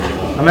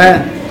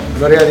Amen.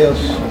 Gloria a Dios.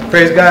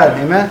 Praise God.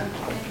 Amen.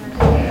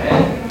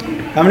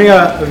 How many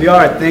of y'all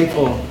are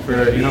thankful for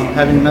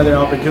having another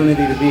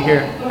opportunity to be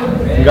here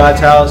in God's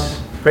house,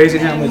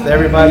 praising Him with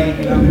everybody?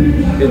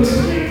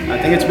 I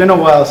think it's been a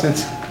while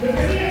since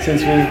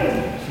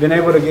we've been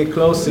able to get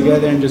close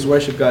together and just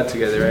worship God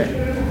together,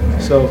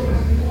 right? So,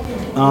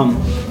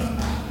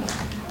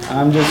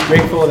 I'm just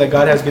grateful that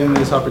God has given me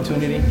this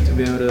opportunity to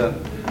be able to,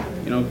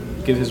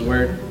 give His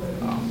word.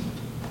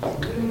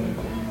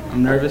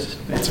 I'm nervous.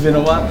 It's been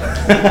a while.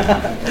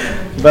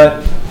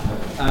 But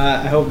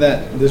I hope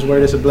that this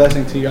word is a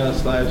blessing to your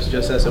lives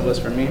just as it was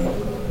for me.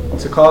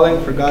 It's a calling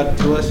for God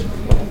to us.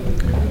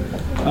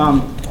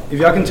 If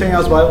y'all can turn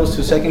y'all's Bibles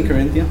to 2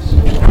 Corinthians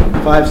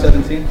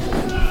 5:17.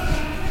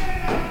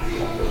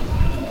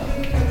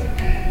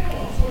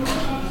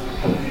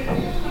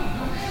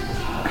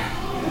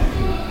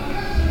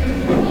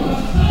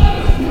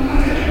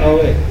 Oh,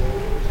 wait.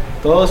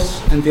 ¿Todos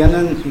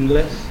entienden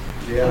inglés?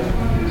 Yeah.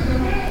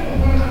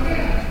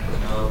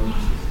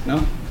 No?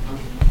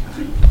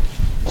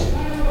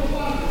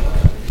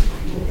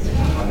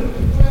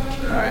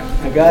 Alright,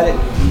 I got it.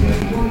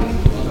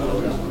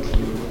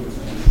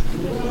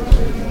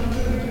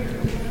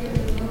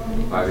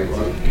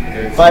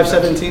 Okay.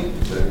 5:17.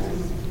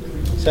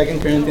 2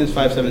 Corinthians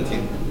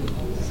 5:17.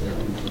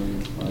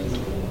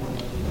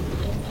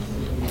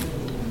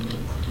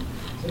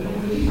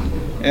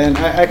 And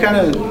I kind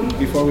of,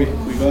 before we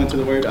go into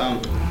the word,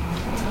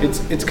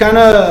 it's kind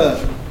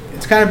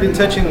of been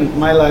touching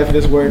my life,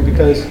 this word,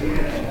 because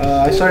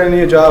I started a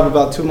new job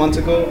about 2 months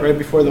ago, right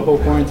before the whole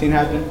quarantine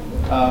happened.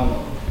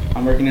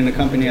 I'm working in a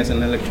company as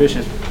an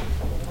electrician,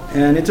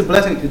 and it's a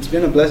blessing. It's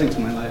been a blessing to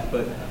my life,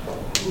 but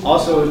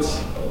also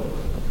it's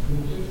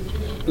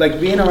like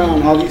being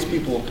around all these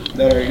people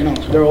that are,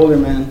 they're older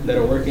men that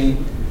are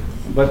working,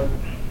 but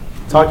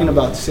talking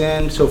about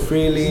sin so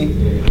freely,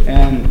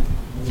 and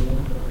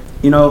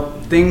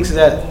things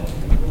that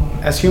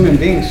as human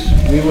beings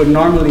we would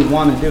normally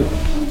want to do,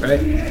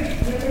 right?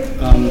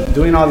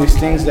 Doing all these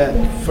things that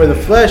for the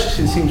flesh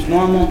it seems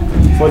normal,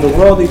 for the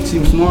world it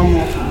seems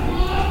normal,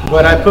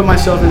 but I put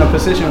myself in a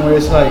position where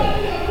it's like,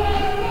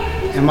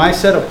 am I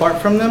set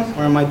apart from them,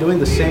 or am I doing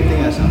the same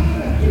thing as them?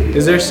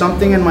 Is there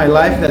something in my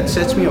life that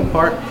sets me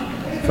apart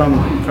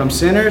from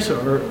sinners,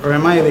 or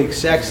am I the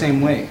exact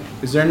same way?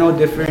 Is there no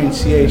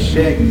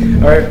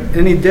differentiation or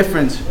any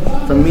difference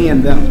from me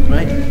and them,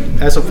 right?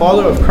 As a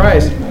follower of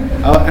Christ,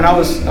 and I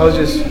was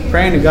just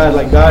praying to God,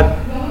 like, God,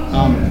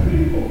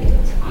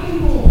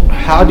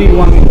 how do you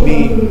want me to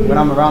be when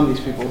I'm around these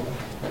people?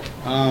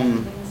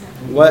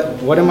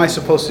 What am I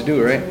supposed to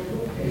do, right?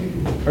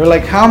 Or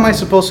like, how am I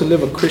supposed to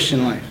live a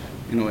Christian life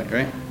in a way,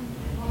 right?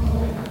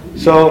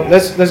 So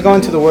let's go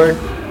into the word.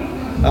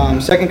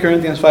 2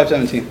 Corinthians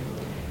 5:17.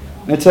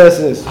 It says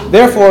this: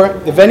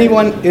 therefore, if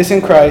anyone is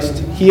in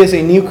Christ, he is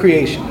a new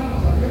creation.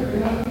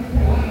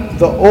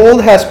 The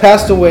old has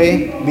passed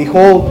away;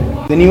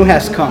 behold, the new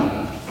has come.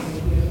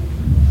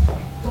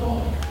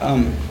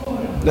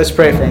 Let's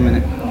pray for a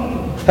minute.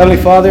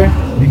 Heavenly Father,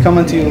 we come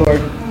unto you, Lord,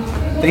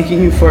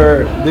 thanking you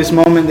for this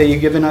moment that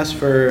you've given us,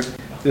 for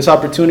this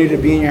opportunity to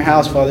be in your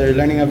house, Father,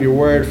 learning of your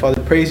word,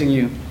 Father, praising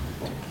you.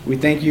 We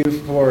thank you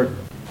for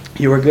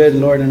you are good,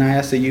 Lord, and I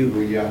ask that you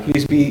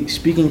please be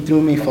speaking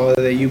through me,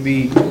 Father, that you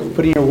be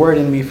putting your word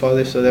in me,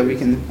 Father, so that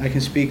I can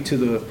speak to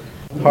the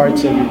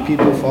hearts of your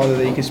people, Father,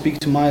 that you can speak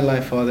to my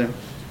life, Father,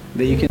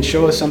 that you can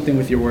show us something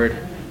with your word.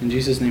 In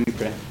Jesus' name we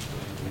pray.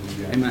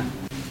 Amen.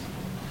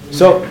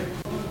 So,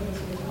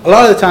 a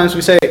lot of the times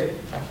we say,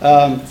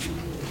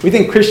 we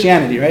think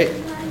Christianity, right?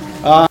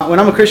 When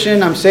I'm a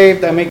Christian, I'm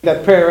saved, I make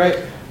that prayer, right?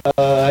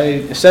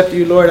 I accept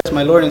you, Lord, as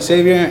my Lord and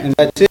Savior, and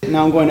that's it.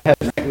 Now I'm going to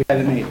heaven, right? We have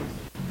it made.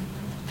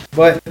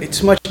 But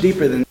it's much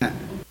deeper than that.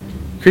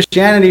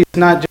 Christianity is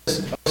not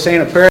just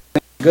saying a prayer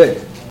and good.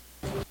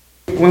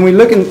 When we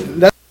look in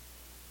that,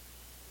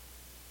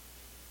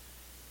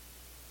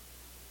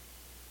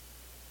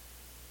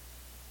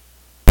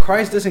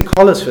 Christ doesn't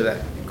call us for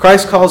that.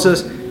 Christ calls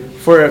us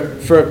for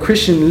a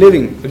Christian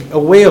living, a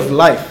way of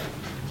life.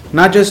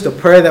 Not just a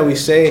prayer that we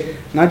say,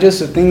 not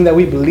just a thing that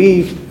we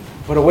believe,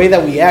 but a way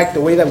that we act, the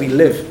way that we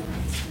live.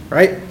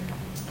 Right?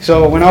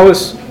 So when I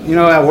was,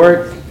 at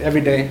work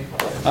every day,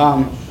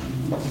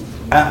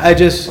 I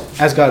just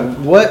asked God,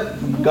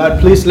 God,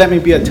 please let me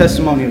be a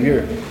testimony of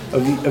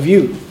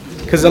you.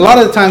 Because a lot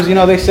of the times,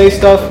 they say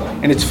stuff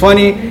and it's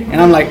funny,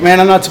 and I'm like, man,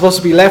 I'm not supposed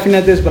to be laughing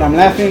at this, but I'm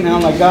laughing, and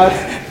I'm like, God,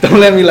 don't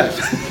let me laugh.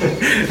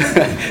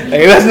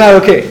 Like, that's not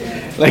okay.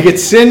 Like,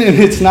 it's sin and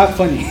it's not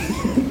funny.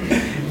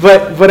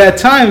 but at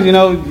times,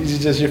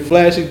 it's just your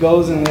flesh, it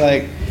goes, and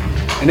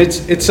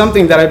it's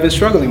something that I've been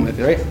struggling with,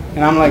 right?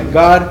 And I'm like,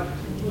 God,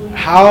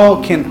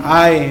 how can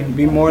I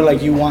be more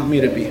like you want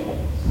me to be?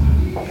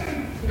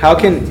 How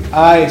can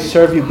I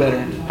serve you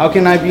better? How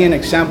can I be an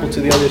example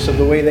to the others of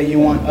the way that you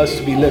want us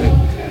to be living?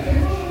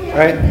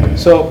 Right?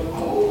 So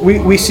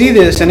we see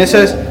this, and it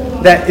says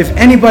that if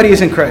anybody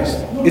is in Christ,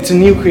 it's a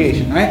new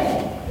creation, right?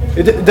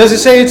 Does it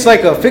say it's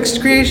like a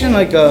fixed creation,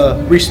 like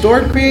a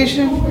restored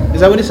creation?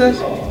 Is that what it says?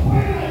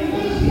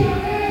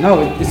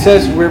 No, it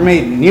says we're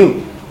made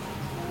new.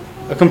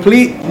 A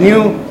complete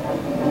new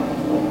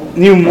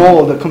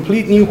mold, a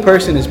complete new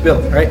person is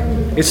built, right?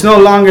 It's no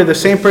longer the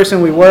same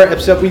person we were,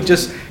 except we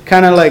just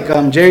kind of like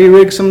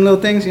jerry-rig some little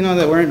things,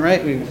 that weren't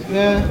right.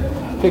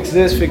 Fix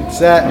this, fix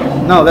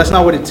that. No, that's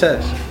not what it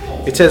says.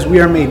 It says we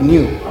are made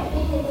new,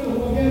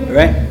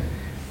 right?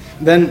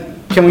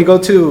 Then can we go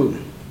to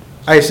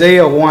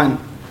Isaiah 1,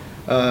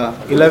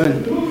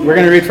 11. We're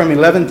going to read from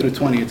 11 through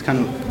 20. It's kind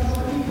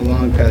of a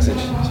long passage.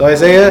 So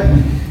Isaiah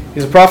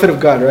is a prophet of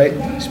God,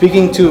 right?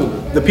 Speaking to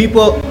the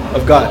people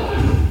of God.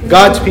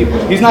 God's people.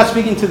 He's not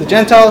speaking to the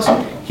Gentiles.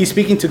 He's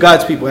speaking to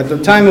God's people. At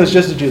the time, it was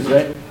just the Jews,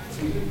 right?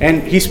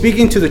 And he's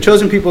speaking to the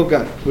chosen people of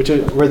God, which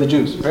were the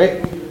Jews,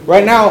 right?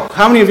 Right now,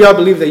 how many of y'all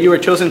believe that you are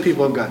chosen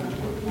people of God?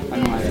 I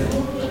know I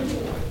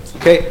am.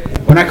 Okay?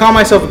 When I call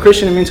myself a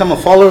Christian, it means I'm a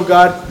follower of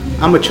God.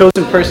 I'm a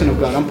chosen person of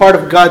God. I'm part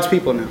of God's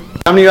people now.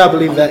 How many of y'all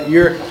believe that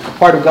you're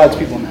part of God's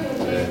people now?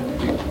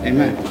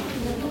 Amen.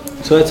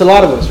 So it's a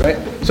lot of us, right?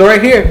 So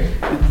right here,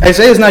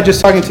 Isaiah is not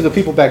just talking to the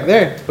people back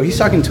there, but he's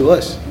talking to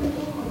us.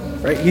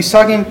 Right? He's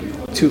talking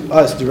to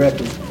us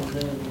directly.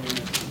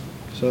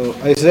 So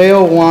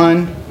Isaiah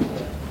 1,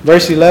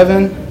 verse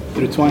 11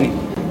 through 20.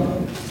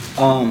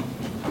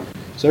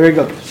 So here it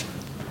goes.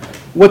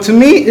 What to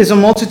me is a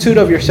multitude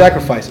of your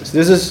sacrifices.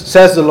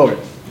 Says the Lord.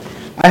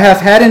 I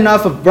have had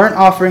enough of burnt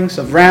offerings,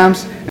 of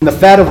rams, and the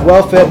fat of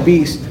well-fed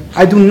beasts.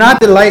 I do not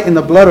delight in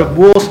the blood of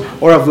bulls,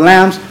 or of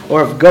lambs,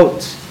 or of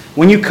goats.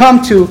 When you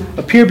come to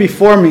appear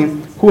before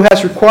me, who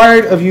has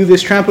required of you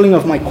this trampling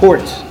of my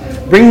courts?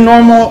 Bring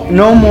no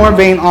more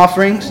vain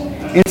offerings.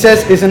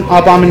 Incense is an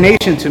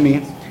abomination to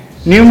me.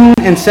 New moon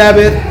and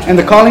Sabbath, and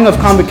the calling of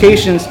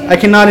convocations, I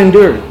cannot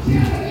endure.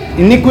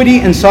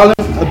 Iniquity and solemn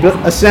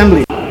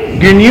assembly.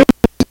 Your new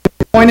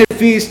appointed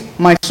feast,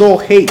 my soul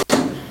hates.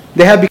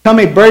 They have become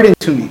a burden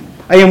to me.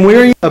 I am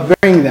weary of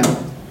bearing them.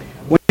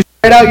 When you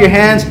spread out your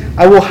hands,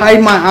 I will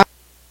hide my eyes.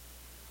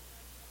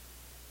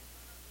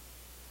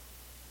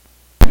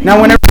 Now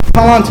whenever you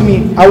call on to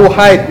me, I will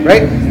hide,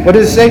 right? What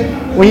does it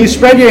say? When you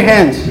spread your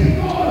hands,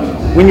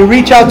 when you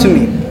reach out to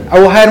me, I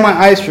will hide my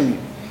eyes from you.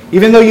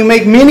 Even though you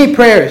make many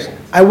prayers,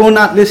 I will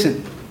not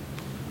listen.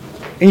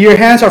 And your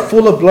hands are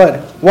full of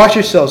blood. Wash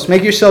yourselves,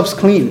 make yourselves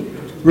clean.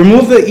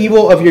 Remove the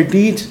evil of your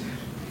deeds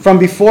from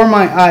before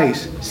my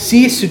eyes.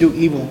 Cease to do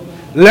evil.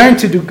 Learn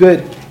to do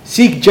good.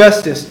 Seek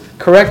justice.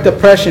 Correct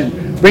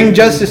oppression. Bring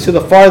justice to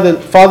the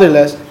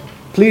fatherless.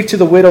 Plead to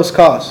the widow's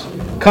cause.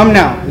 Come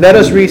now, let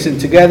us reason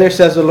together,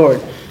 says the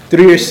Lord.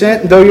 Though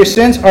your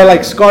sins are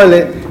like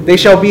scarlet, they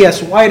shall be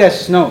as white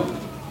as snow.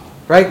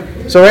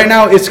 Right? So right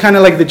now, it's kind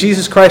of like the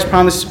Jesus Christ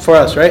promise for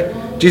us, right?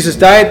 Jesus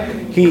died.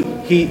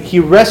 He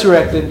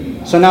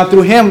resurrected. So now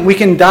through him, we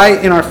can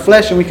die in our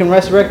flesh and we can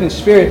resurrect in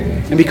spirit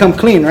and become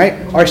clean, right?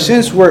 Our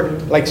sins were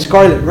like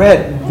scarlet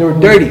red. They were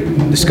dirty,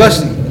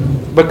 disgusting.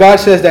 But God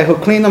says that he'll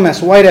clean them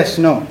as white as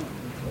snow,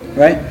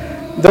 right?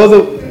 Though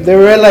they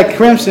were red like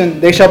crimson,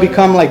 they shall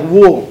become like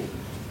wool.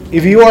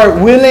 If you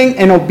are willing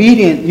and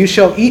obedient, you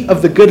shall eat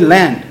of the good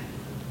land.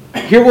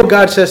 Hear what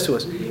God says to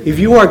us.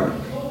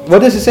 What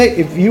does it say?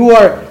 If you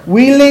are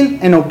willing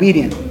and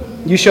obedient,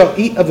 you shall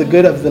eat of the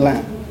good of the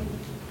land.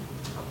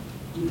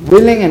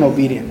 Willing and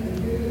obedient.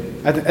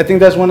 I think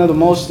that's one of the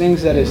most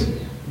things that is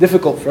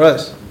difficult for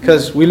us,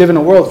 because we live in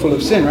a world full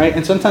of sin, right?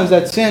 And sometimes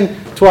that sin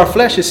to our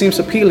flesh, it seems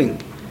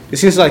appealing. It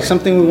seems like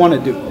something we want to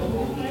do,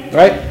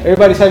 right?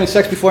 Everybody's having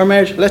sex before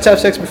marriage. Let's have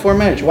sex before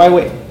marriage. Why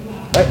wait?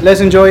 Right? Let's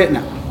enjoy it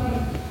now,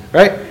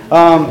 right?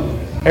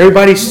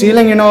 Everybody's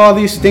stealing, all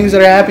these things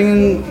that are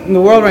happening in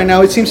the world right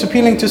now. It seems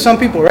appealing to some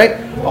people, right?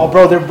 Oh,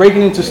 bro, they're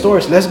breaking into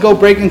stores. Let's go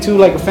break into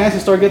like a fancy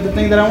store, get the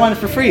thing that I wanted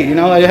for free.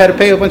 I had to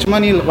pay a bunch of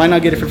money. Why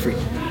not get it for free?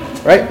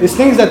 Right? It's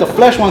things that the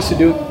flesh wants to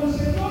do,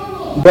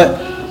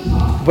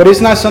 but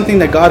it's not something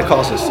that God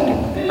calls us to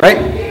do. Right?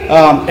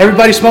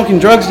 Everybody's smoking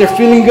drugs. They're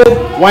feeling good.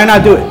 Why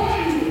not do it?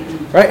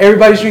 Right?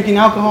 Everybody's drinking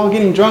alcohol,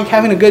 getting drunk,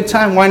 having a good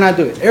time. Why not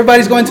do it?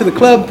 Everybody's going to the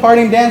club,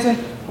 partying, dancing.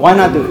 Why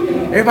not do it?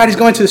 Everybody's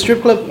going to the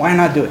strip club. Why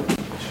not do it?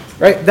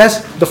 Right?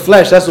 That's the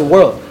flesh. That's the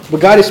world. But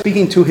God is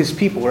speaking to his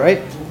people,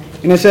 right?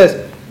 And it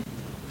says,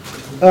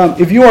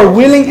 if you are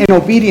willing and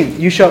obedient,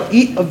 you shall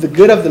eat of the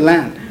good of the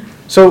land.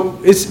 So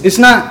it's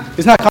not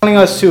calling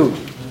us to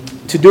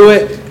do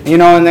it,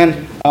 and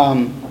then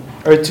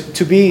or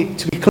to be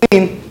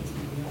clean,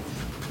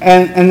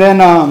 and then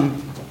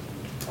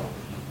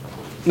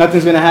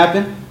nothing's gonna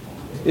happen.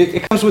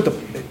 It comes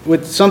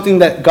with something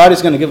that God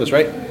is gonna give us,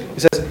 right?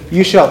 It says,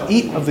 "You shall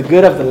eat of the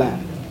good of the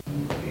land."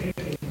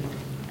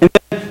 And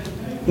then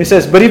it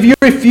says, "But if you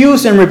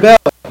refuse and rebel,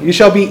 you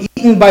shall be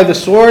eaten by the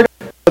sword,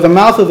 for the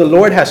mouth of the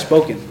Lord has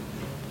spoken."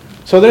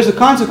 So there's a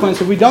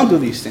consequence if we don't do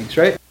these things,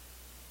 right?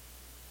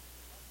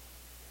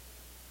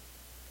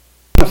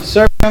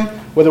 Serve him,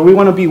 whether we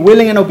want to be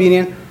willing and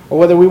obedient, or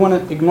whether we want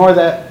to ignore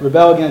that,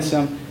 rebel against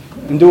him,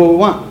 and do what we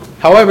want.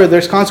 However,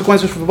 there's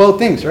consequences for both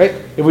things, right?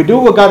 If we do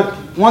what God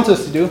wants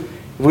us to do,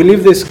 if we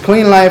live this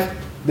clean life,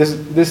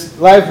 this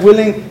life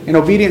willing and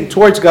obedient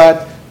towards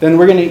God, then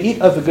we're going to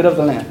eat of the good of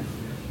the land.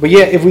 But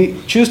yet, if we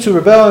choose to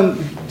rebel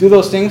and do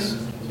those things,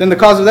 then the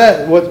cause of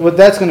that, what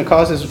that's going to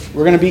cause is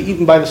we're going to be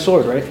eaten by the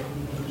sword, right?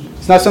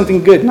 It's not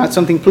something good, not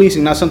something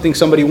pleasing, not something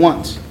somebody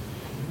wants.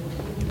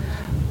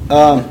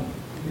 And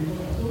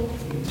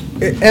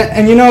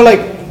you know, like,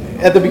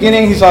 at the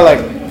beginning, he's all like,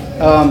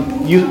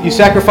 you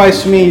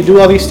sacrifice to me, you do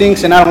all these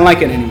things, and I don't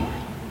like it anymore.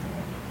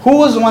 Who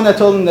was the one that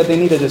told them that they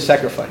needed to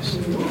sacrifice?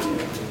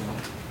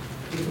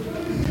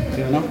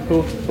 You know,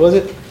 who was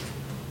it?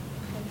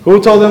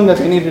 Who told them that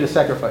they needed to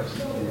sacrifice?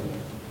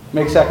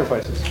 Make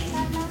sacrifices.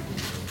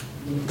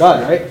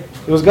 God, right?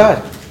 It was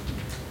God.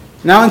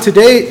 Now and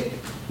today,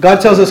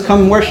 God tells us,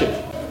 come worship,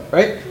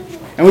 right?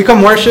 And we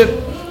come worship,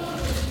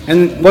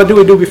 and what do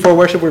we do before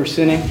worship? We're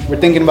sinning. We're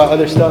thinking about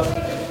other stuff.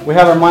 We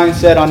have our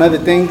mindset on other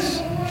things.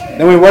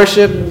 Then we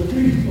worship.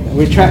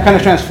 We kind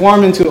of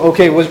transform into,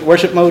 okay,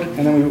 worship mode.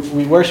 And then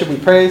we worship, we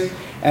praise.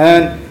 And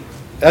then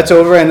that's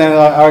over. And then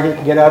I'll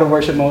get out of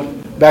worship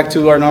mode. Back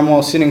to our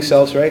normal sinning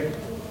selves, right?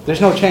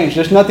 There's no change.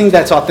 There's nothing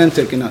that's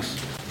authentic in us.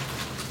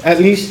 At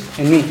least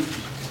in me.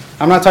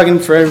 I'm not talking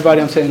for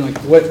everybody. I'm saying like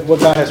what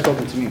God has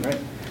spoken to me, right?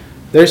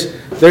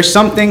 There's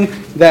something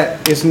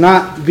that is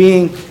not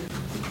being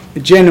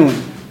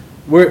genuine.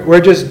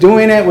 We're just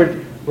doing it.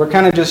 We're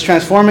kind of just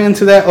transforming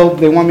into that. Oh,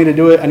 they want me to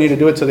do it. I need to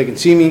do it so they can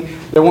see me.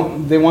 They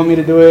want me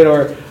to do it,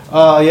 or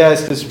yeah,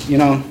 it's just,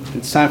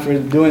 it's time for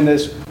doing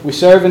this. We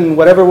serve in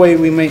whatever way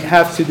we may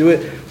have to do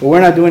it, but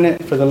we're not doing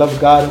it for the love of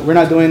God. We're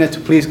not doing it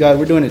to please God.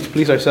 We're doing it to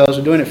please ourselves.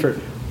 We're doing it for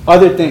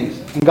other things.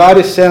 And God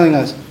is telling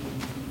us.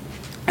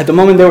 At the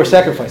moment they were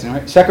sacrificing,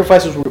 right?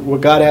 Sacrifices were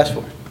what God asked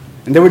for,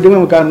 and they were doing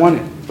what God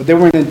wanted, but they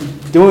weren't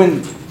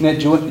doing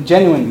it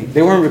genuinely.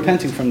 They weren't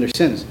repenting from their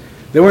sins.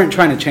 They weren't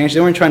trying to change. They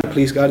weren't trying to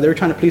please God. They were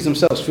trying to please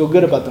themselves, feel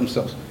good about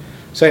themselves.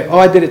 Say, oh,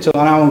 I did it, so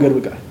now I'm good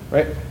with God,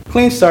 right?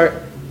 Clean start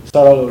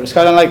all over. It's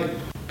kind of like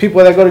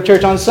people that go to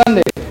church on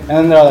Sunday,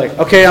 and they're like,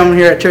 okay, I'm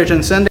here at church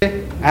on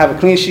Sunday. I have a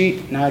clean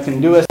sheet. Now I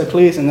can do as I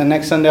please, and then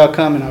next Sunday I'll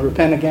come and I'll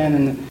repent again,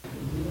 and then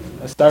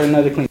I'll start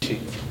another clean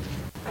sheet.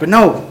 But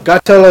no,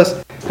 God tells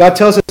us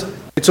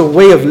it's a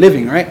way of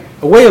living, right?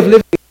 A way of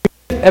living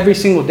every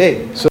single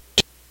day. So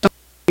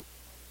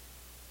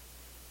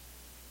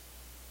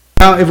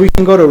now if we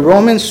can go to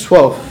Romans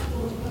 12,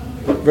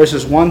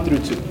 verses 1 through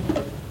 2.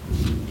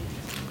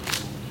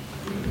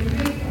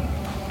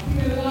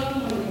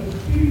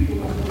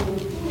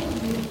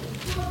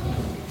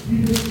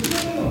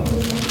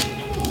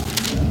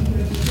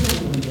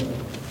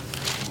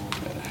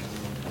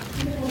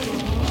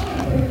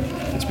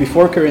 It's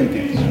before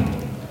Corinthians.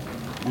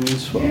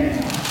 Romans 12.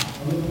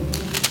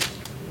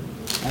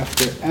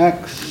 After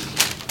Acts.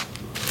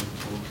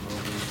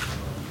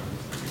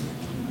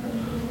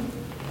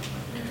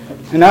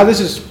 And now this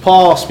is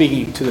Paul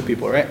speaking to the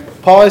people, right?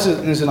 Paul is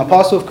an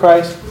apostle of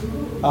Christ.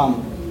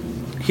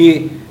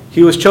 He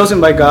was chosen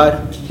by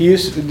God. Do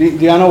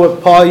y'all know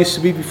what Paul used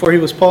to be before he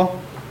was Paul?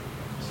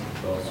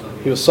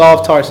 He was Saul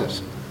of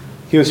Tarsus.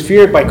 He was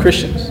feared by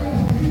Christians.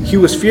 He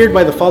was feared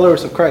by the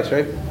followers of Christ,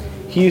 right?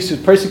 He used to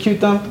persecute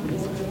them.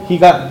 He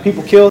got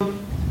people killed.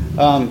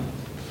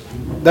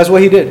 That's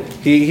what he did.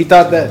 He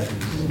thought that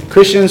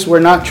Christians were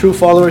not true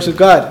followers of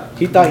God.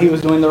 He thought he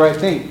was doing the right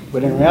thing,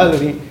 but in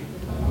reality,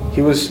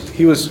 he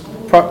was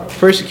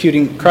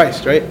persecuting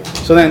Christ, right?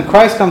 So then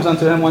Christ comes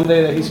unto him one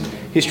day that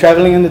he's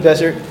traveling in the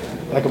desert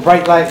like a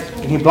bright light,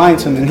 and he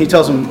blinds him, and he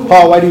tells him,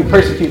 Paul, why do you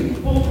persecute me?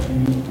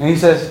 And he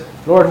says,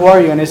 Lord, who are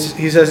you? And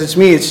he says, it's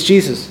me, it's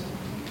Jesus.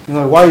 And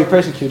like, why are you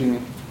persecuting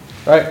me?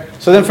 Right?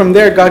 So then from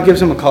there, God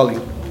gives him a calling.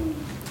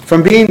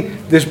 From being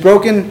this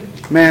broken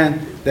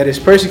man that is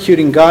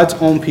persecuting God's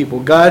own people.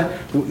 God,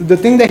 the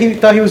thing that he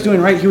thought he was doing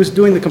right, he was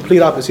doing the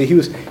complete opposite. He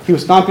was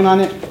stomping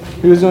on it.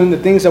 He was doing the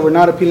things that were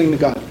not appealing to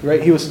God,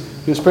 right? He was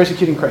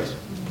persecuting Christ.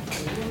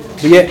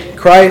 But yet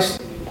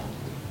Christ,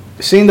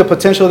 seeing the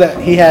potential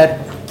that he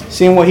had,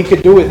 seeing what he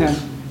could do with him,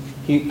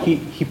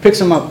 he picks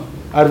him up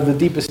out of the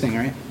deepest thing,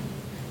 right?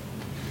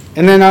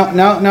 And then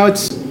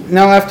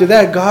now after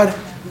that, God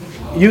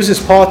uses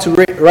Paul to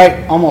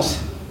write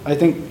almost, I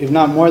think, if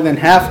not more than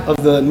half of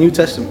the New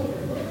Testament.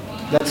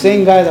 That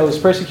same guy that was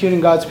persecuting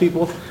God's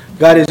people,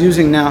 God is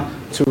using now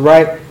to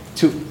write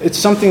it's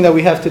something that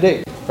we have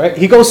today, right?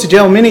 He goes to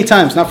jail many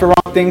times, not for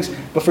wrong things,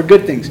 but for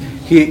good things.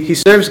 He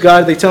serves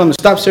God. They tell him to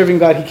stop serving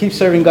God. He keeps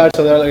serving God,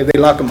 so they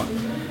lock him up.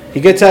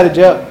 He gets out of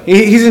jail.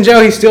 He's in jail.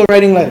 He's still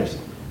writing letters,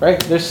 right?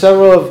 There's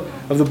several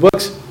of the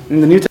books in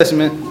the New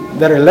Testament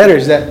that are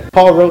letters that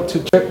Paul wrote to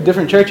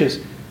different churches,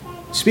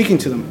 speaking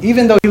to them,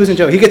 even though he was in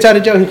jail. He gets out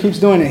of jail. He keeps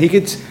doing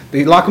it.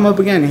 They lock him up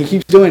again. He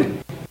keeps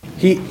doing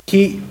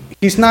it.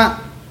 He's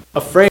not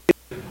afraid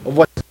of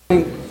what's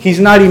happening. He's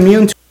not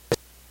immune to it.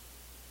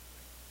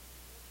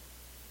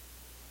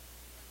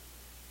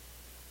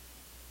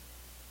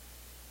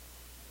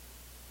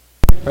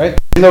 Right?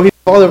 Even though he's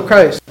a follower of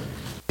Christ,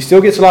 he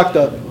still gets locked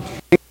up.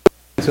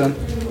 So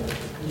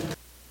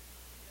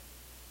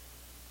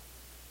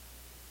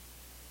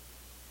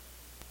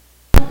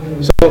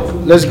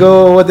let's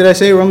go, what did I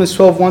say? Romans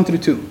 12, 1 through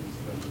 2.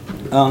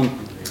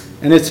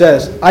 And it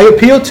says, I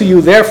appeal to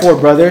you, therefore,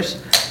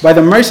 brothers, by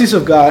the mercies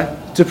of God,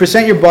 to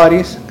present your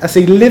bodies as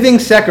a living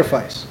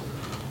sacrifice,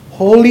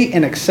 holy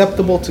and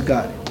acceptable to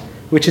God,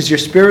 which is your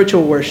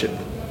spiritual worship.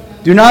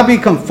 Do not be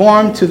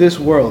conformed to this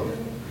world,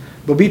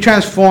 but be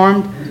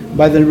transformed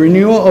by the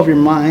renewal of your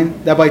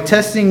mind, that by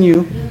testing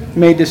you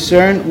may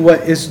discern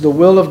what is the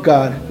will of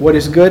God, what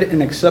is good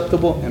and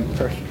acceptable and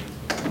perfect.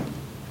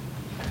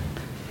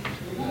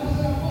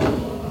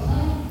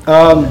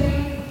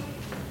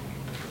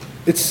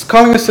 It's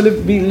calling us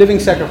to be living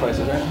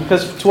sacrifices, right?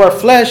 Because to our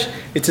flesh,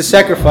 it's a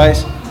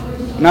sacrifice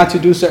not to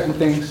do certain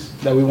things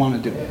that we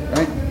want to do,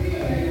 right?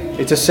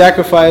 It's a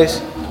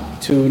sacrifice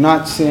to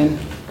not sin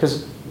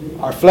because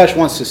our flesh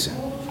wants to sin,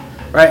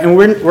 right? And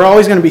we're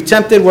always going to be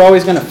tempted. We're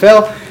always going to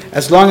fail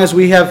as long as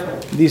we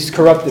have these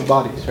corrupted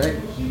bodies, right?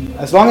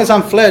 As long as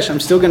I'm flesh, I'm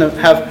still going to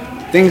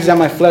have things that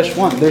my flesh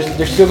wants.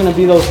 There's still going to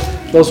be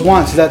those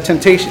wants, that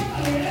temptation.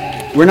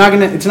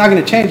 It's not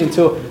going to change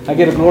until I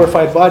get a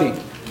glorified body,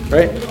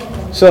 right?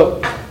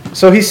 So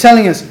he's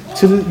telling us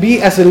to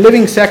be as a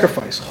living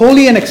sacrifice,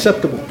 holy and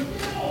acceptable,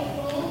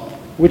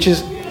 which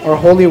is our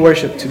holy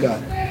worship to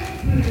God.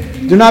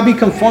 Do not be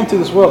conformed to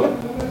this world.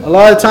 A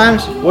lot of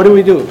times, what do?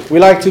 We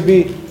like to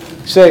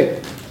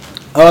say,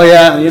 oh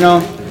yeah,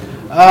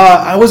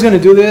 I was going to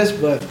do this,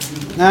 but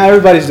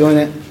everybody's doing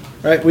it,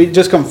 right? We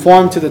just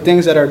conform to the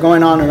things that are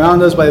going on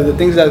around us by the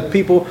things that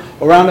people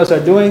around us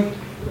are doing,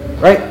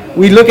 right?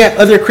 We look at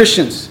other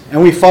Christians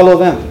and we follow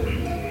them,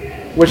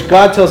 which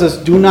God tells us,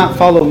 do not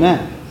follow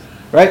men,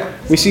 right?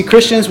 We see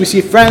Christians, we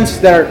see friends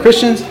that are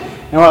Christians,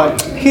 and we're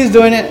like, he's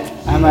doing it,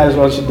 I might as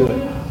well should do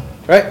it,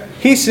 right?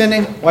 He's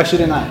sinning, why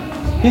shouldn't I?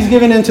 He's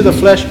giving into the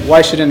flesh,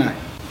 why shouldn't I?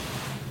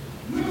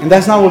 And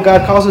that's not what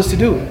God calls us to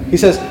do. He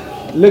says,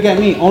 look at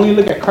me, only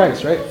look at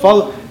Christ, right?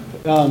 Follow.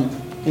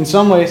 In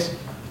some ways,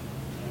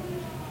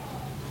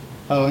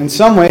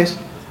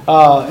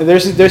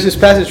 there's this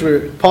passage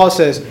where Paul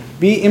says,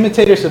 be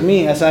imitators of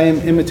me as I am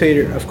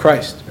imitator of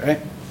Christ, right?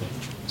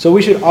 So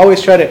we should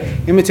always try to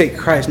imitate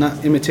Christ,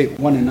 not imitate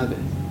one another.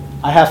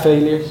 I have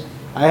failures.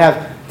 I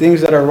have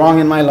things that are wrong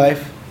in my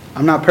life.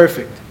 I'm not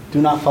perfect. Do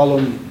not follow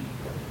me.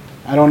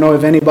 I don't know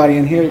if anybody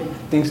in here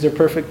thinks they're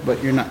perfect,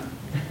 but you're not.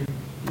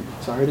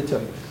 Sorry to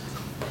tell you.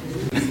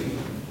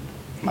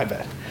 My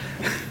bad.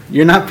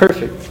 You're not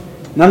perfect.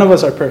 None of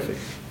us are perfect.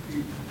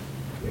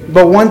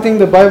 But one thing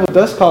the Bible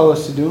does call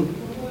us to do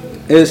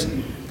is,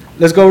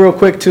 let's go real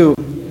quick to,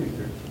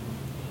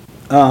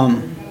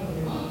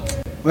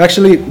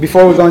 actually,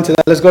 before we go into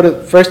that, let's go to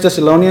 1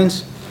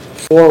 Thessalonians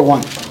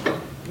 4:1.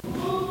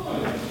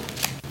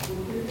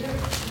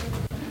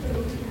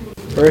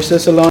 1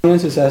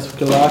 Thessalonians is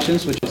after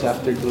Colossians, which is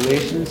after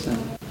Galatians and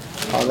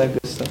all that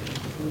good stuff.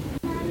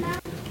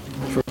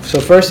 So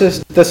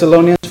 1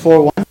 Thessalonians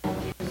 4:1.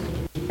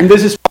 And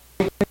this is...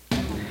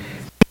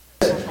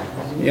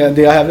 Yeah,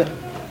 do I have it?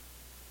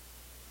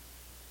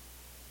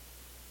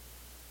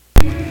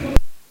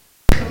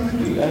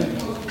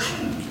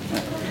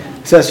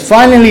 It says,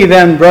 finally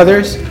then,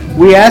 brothers,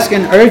 we ask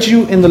and urge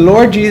you in the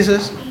Lord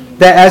Jesus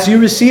that as you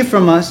receive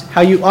from us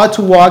how you ought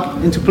to walk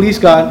and to please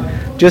God,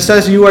 just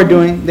as you are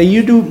doing, that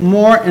you do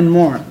more and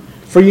more.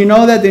 For you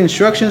know that the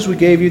instructions we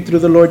gave you through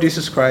the Lord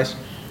Jesus Christ,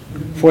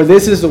 for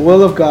this is the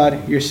will of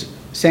God, your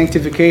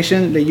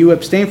sanctification, that you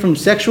abstain from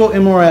sexual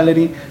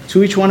immorality,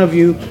 to each one of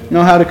you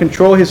know how to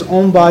control his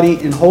own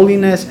body in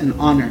holiness and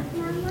honor,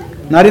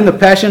 not in the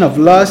passion of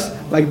lust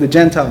like the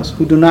Gentiles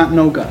who do not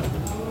know God.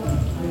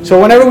 So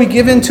whenever we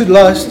give into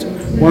lust,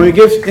 when we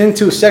give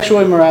into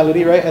sexual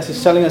immorality, right, as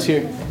it's telling us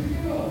here,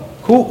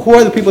 who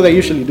are the people that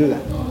usually do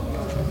that?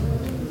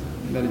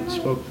 That it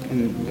spoke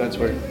in God's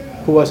word.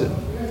 Who was it?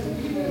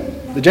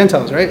 The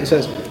Gentiles, right? It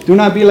says, do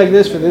not be like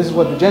this, for this is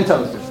what the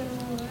Gentiles do.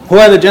 Who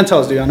are the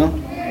Gentiles, do y'all know?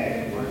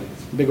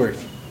 Big word.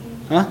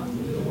 Huh?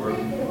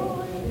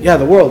 Yeah,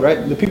 the world,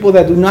 right? The people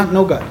that do not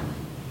know God.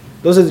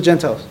 Those are the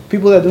Gentiles.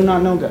 People that do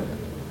not know God.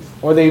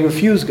 Or they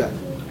refuse God.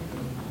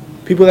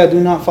 People that do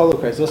not follow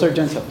Christ. Those are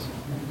Gentiles.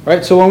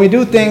 Right? So when we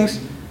do things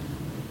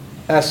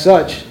as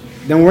such,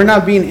 then we're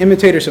not being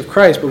imitators of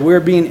Christ, but we're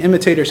being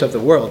imitators of the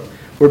world.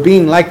 We're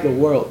being like the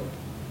world.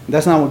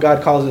 That's not what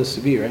God calls us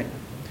to be, right?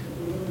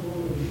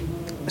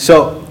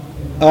 So,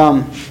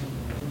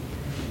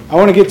 I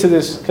want to get to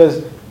this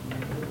because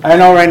I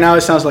know right now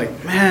it sounds like,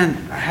 man,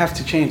 I have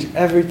to change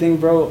everything,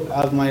 bro,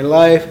 of my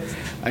life.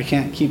 I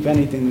can't keep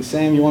anything the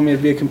same. You want me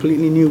to be a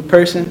completely new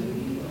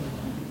person?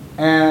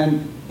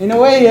 And in a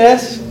way,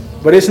 yes,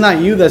 but it's not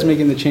you that's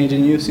making the change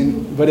in you,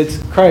 but it's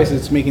Christ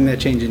that's making that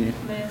change in you.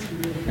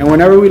 And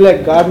whenever we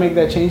let God make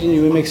that change in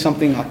you, we make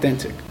something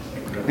authentic.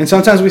 And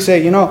sometimes we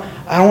say, I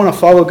don't want to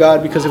follow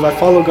God because if I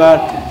follow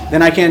God,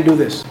 then I can't do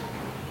this.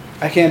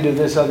 I can't do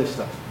this other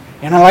stuff.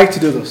 And I like to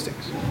do those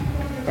things,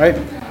 right?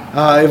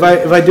 If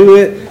I do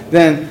it,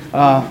 then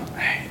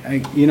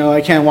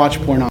I can't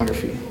watch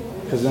pornography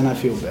because then I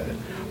feel bad.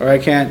 Or I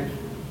can't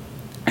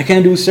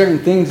do certain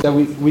things that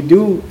we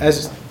do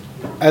as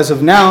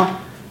of now,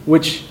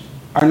 which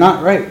are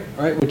not right?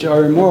 Which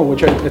are immoral,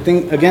 which are the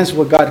thing against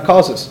what God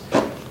calls us,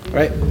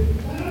 right?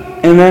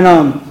 And then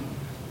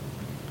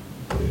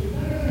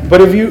but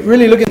if you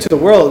really look into the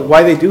world,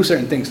 why they do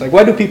certain things, like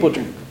why do people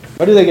drink?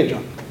 Why do they get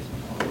drunk?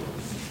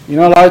 A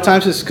lot of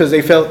times it's because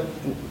they felt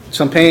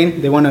some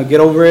pain. They want to get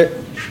over it.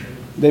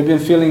 They've been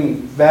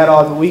feeling bad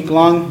all the week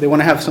long. They want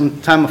to have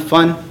some time of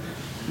fun.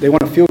 They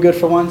want to feel good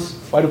for once.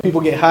 Why do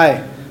people get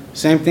high?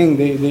 Same thing.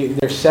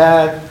 They're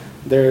sad.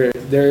 They're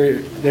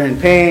in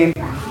pain.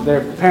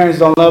 Their parents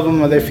don't love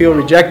them, or they feel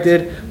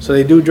rejected. So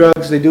they do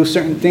drugs. They do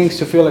certain things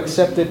to feel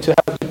accepted, to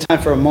have a good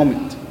time for a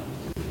moment.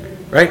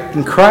 Right?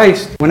 In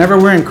Christ, whenever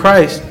we're in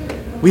Christ,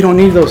 we don't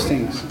need those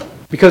things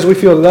because we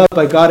feel loved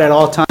by God at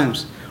all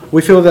times.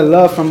 We feel the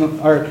love from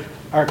our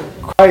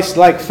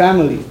Christ-like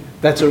family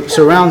that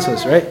surrounds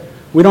us. Right?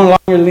 We don't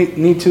longer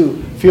need to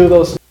feel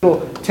those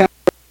little temporary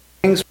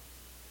things.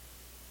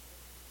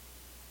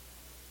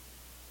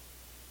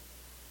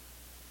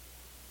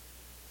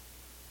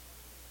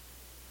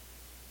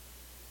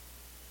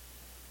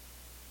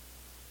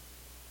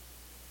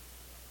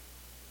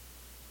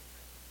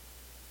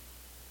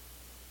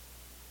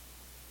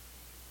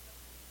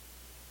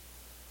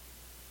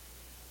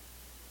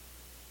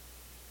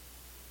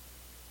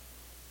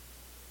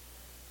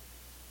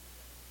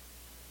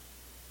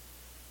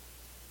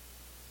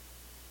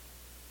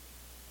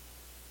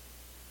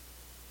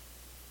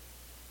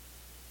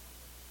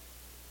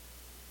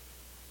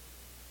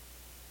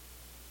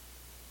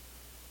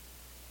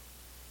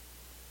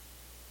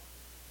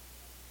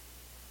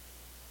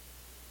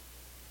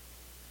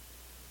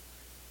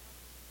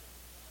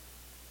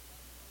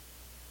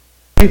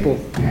 People.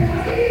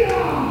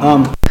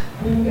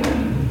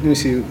 Let me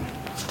see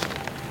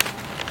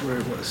where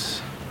it was.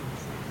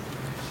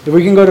 If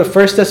we can go to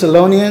 1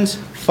 Thessalonians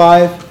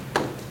 5,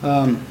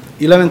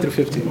 11 through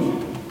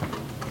 15.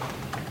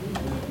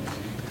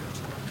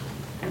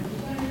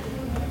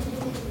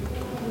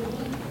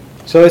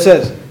 So it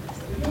says,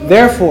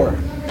 "Therefore,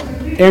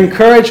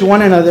 encourage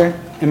one another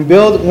and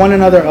build one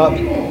another up,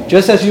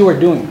 just as you are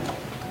doing.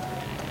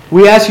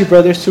 We ask you,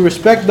 brothers, to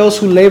respect those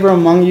who labor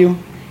among you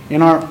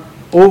and are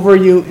over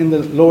you in the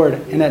Lord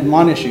and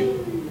admonish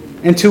you,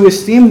 and to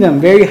esteem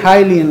them very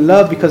highly in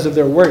love because of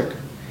their work.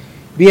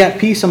 Be at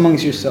peace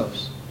amongst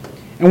yourselves.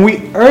 And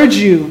we urge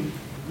you,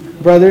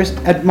 brothers,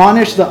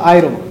 admonish the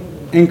idle,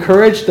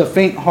 encourage the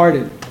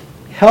faint-hearted,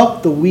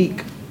 help the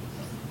weak.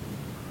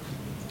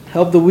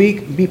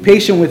 Be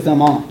patient with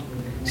them all.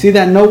 See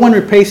that no one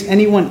repays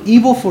anyone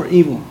evil for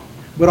evil,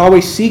 but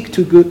always seek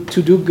to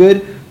do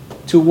good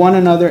to one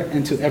another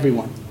and to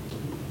everyone.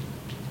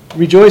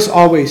 Rejoice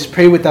always,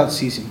 pray without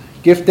ceasing.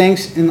 Give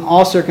thanks in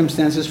all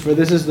circumstances, for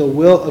this is the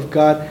will of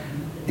God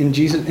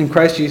in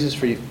Christ Jesus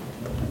for you."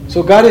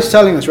 So God is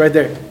telling us right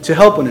there to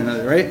help one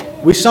another, right?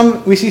 We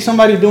see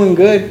somebody doing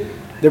good,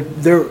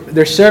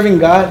 they're serving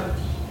God.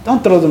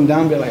 Don't throw them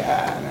down and be like,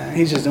 man,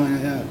 he's just doing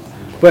it.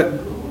 But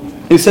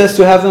it says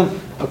to have them,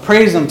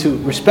 praise them, to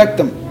respect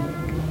them,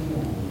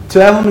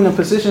 to have them in a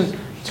position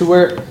to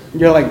where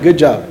you're like, good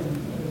job.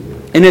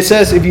 And it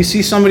says if you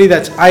see somebody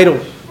that's idle,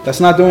 that's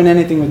not doing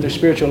anything with their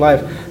spiritual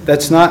life,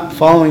 that's not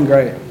following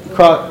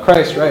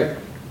Christ,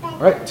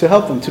 right? To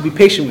help them, to be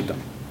patient with them.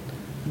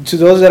 To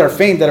those that are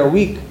faint, that are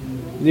weak,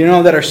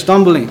 that are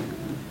stumbling.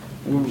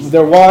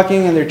 They're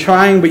walking and they're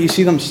trying, but you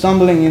see them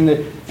stumbling and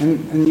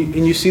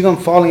you see them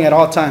falling at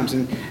all times.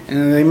 And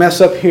they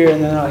mess up here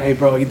and then, oh, hey,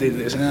 bro, you did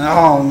this. And then,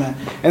 oh, man.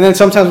 And then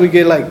sometimes we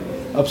get like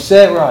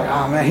upset. We're like,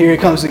 oh, man, here he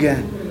comes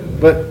again.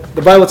 But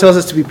the Bible tells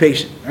us to be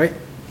patient, right?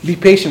 Be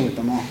patient with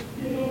them all.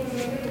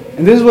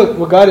 And this is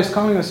what God is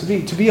calling us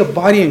to be a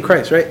body in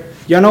Christ, right?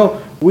 Y'all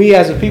know we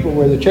as a people,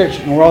 we're the church,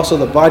 and we're also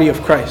the body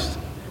of Christ.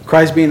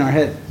 Christ being our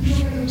head.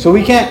 So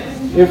we can't,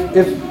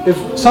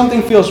 if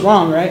something feels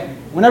wrong, right?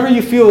 Whenever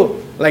you feel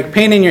like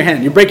pain in your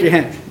hand, you break your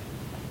hand,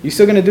 you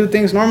still going to do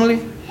things normally?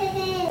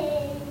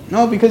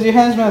 No, because your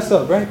hand's messed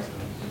up, right?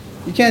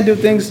 You can't do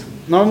things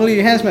normally,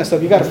 your hand's messed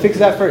up. You got to fix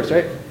that first,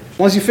 right?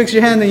 Once you fix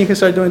your hand, then you can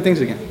start doing things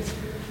again.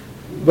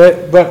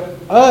 But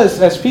us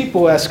as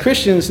people, as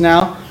Christians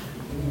now,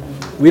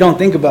 we don't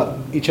think about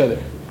each other.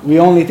 We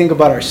only think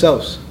about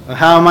ourselves.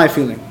 How am I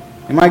feeling?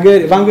 Am I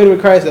good? If I'm good with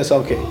Christ, that's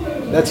okay.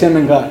 That's him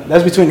and God.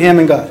 That's between him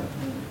and God.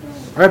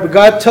 All right, but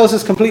God tells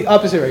us complete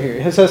opposite right here.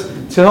 It says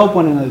to help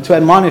one another, to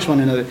admonish one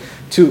another,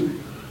 to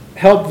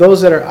help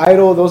those that are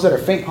idle, those that are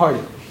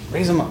faint-hearted.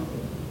 Raise them up.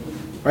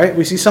 Right?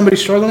 We see somebody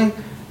struggling,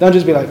 don't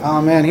just be like,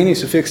 oh man, he needs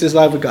to fix his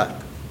life with God.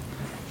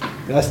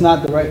 That's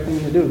not the right thing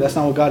to do. That's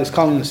not what God is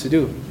calling us to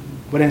do.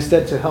 But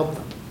instead to help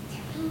them.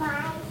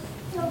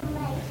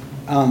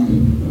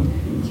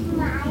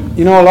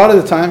 A lot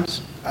of the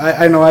times,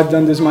 I know I've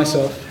done this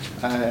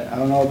myself. I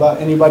don't know about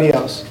anybody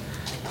else.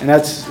 And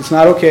it's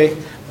not okay.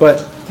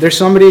 But there's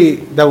somebody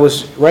that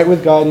was right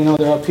with God,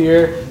 they're up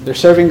here, they're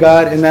serving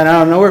God, and then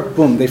out of nowhere,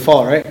 boom, they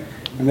fall, right?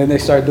 And then they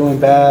start doing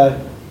bad.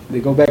 They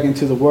go back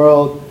into the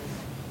world.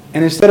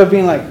 And instead of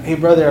being like, hey,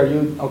 brother, are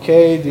you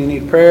okay? Do you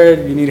need prayer?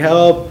 Do you need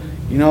help?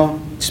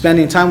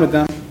 Spending time with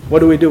them, what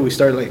do? We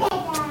start like,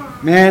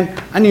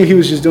 man, I knew he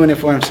was just doing it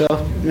for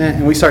himself, man.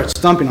 And we start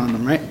stomping on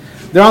them, right?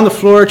 They're on the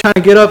floor trying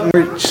to get up, and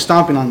we're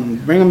stomping on them,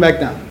 bring them back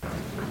down.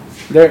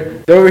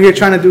 They're over here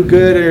trying to do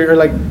good, or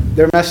like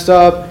they're messed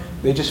up,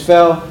 they just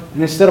fell,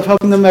 and instead of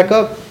helping them back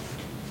up,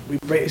 we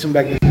raise them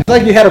back down. It's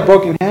like you had a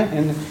broken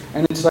hand,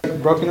 and it's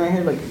like broken right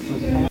here, like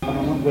I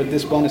don't know. what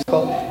this bone is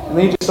called, and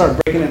then you just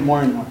start breaking it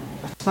more and more.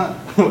 That's not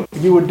what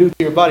you would do to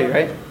your body,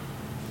 right?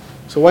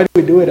 So why do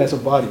we do it as a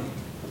body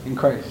in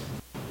Christ?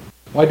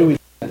 Why do we do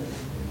that?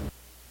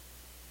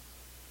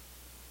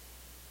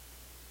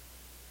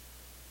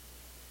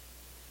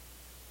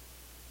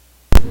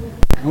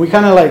 And we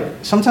kind of like,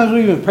 sometimes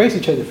we even praise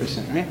each other for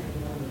sin, right?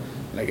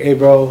 Like, hey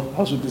bro, I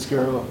was with this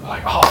girl.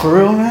 Like, oh, for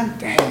real, man?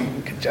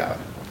 Dang, good job.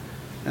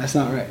 That's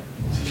not right.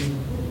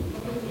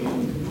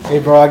 Hey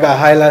bro, I got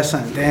high last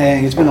time.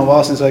 Dang, it's been a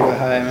while since I got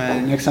high,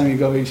 man. Next time you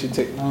go, you should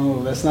take.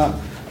 No, that's not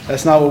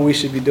what we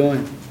should be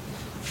doing.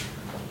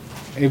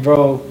 Hey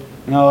bro,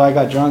 I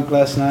got drunk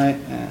last night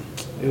and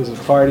it was a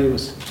party.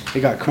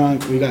 It got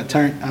crunk. We got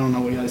turned. I don't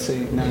know what you gotta say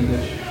now and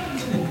then.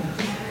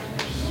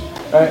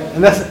 All right,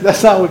 and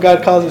that's not what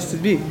God calls us to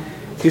be.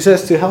 He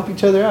says to help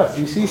each other out.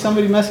 You see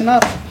somebody messing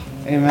up?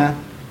 Hey man,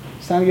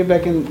 it's time to get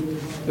back in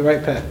the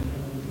right path.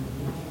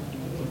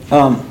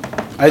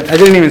 I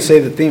didn't even say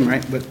the theme,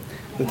 right? But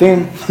the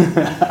theme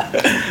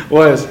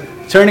was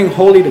turning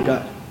holy to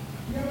God.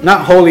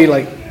 Not holy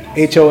like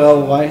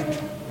Holy,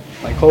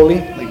 like holy,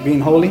 like being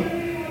holy,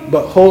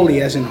 but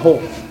holy as in whole,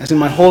 as in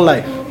my whole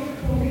life.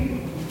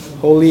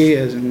 Holy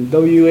as in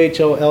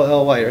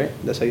WHOLLY, right?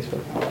 That's how you spell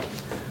it.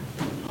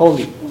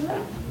 Holy.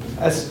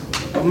 As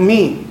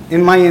me,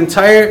 in my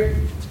entireness,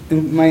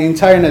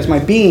 my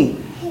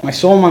being, my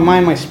soul, my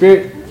mind, my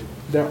spirit,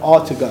 they're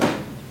all to God.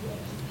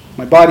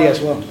 My body as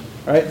well,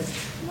 right?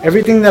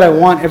 Everything that I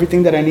want,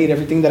 everything that I need,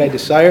 everything that I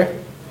desire,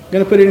 I'm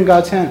going to put it in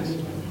God's hands,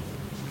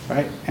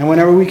 right? And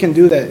whenever we can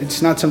do that,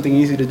 it's not something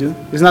easy to do.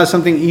 It's not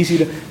something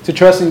easy to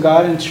trust in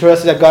God and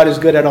trust that God is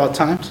good at all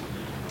times,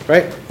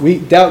 right? We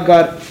doubt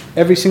God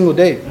every single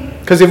day.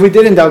 Because if we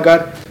didn't doubt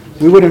God,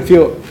 we wouldn't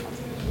feel,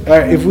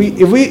 if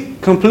we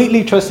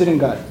completely trusted in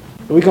God,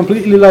 if we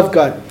completely loved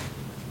God,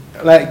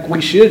 like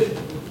we should,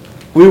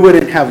 we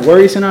wouldn't have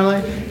worries in our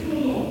life,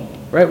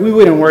 right? We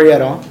wouldn't worry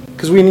at all.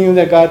 Because we knew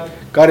that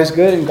God is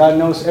good and God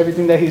knows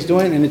everything that He's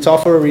doing and it's all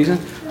for a reason.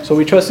 So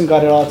we trust in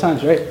God at all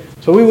times, right?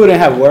 So we wouldn't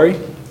have worry.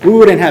 We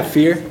wouldn't have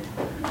fear.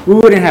 We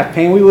wouldn't have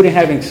pain. We wouldn't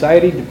have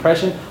anxiety,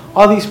 depression,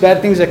 all these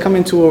bad things that come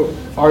into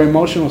our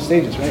emotional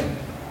stages, right?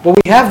 But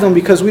we have them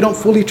because we don't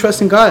fully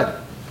trust in God.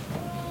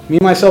 Me,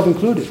 myself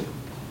included.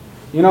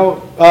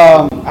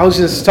 I was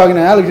just talking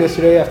to Alex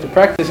yesterday after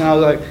practice and I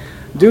was like,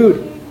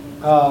 dude,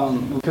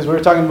 because we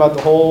were talking about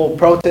the whole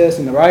protest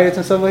and the riots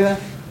and stuff like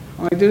that.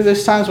 I'm like, dude,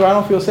 there's times where I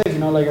don't feel safe,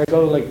 like I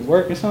go to like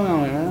work or something,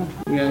 I'm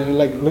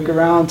like, like look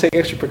around, take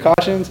extra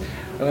precautions,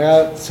 like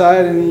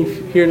outside and you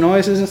hear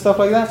noises and stuff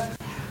like that.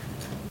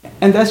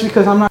 And that's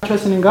because I'm not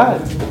trusting in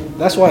God.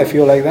 That's why I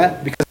feel like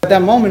that, because at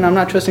that moment I'm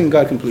not trusting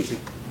God completely.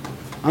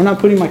 I'm not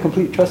putting my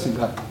complete trust in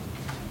God.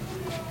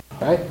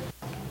 Right?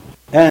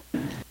 And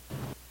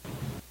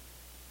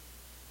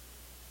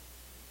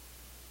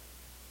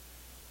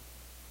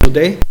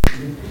day.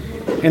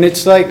 And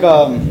it's like,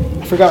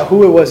 I forgot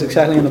who it was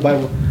exactly in the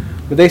Bible,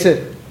 but they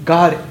said,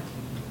 God,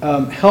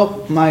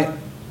 help my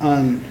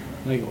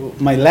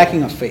my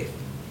lacking of faith.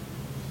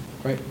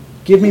 Right?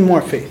 Give me more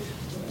faith.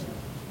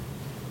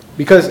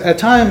 Because at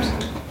times,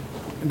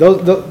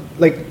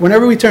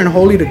 whenever we turn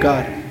holy to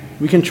God,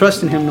 we can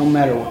trust in Him no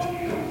matter what.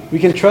 We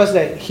can trust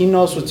that He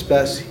knows what's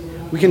best.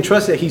 We can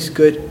trust that He's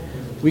good.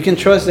 We can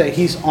trust that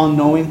He's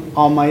all-knowing,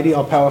 almighty,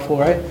 all-powerful,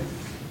 right?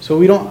 So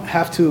we don't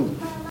have to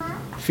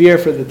fear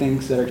for the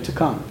things that are to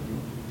come,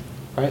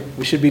 right?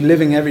 We should be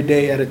living every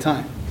day at a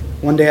time,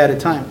 one day at a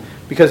time,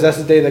 because that's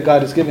the day that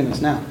God has given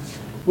us now.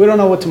 We don't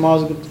know what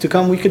tomorrow's to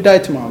come. We could die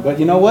tomorrow, but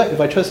you know what?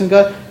 If I trust in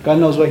God, God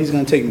knows why He's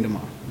going to take me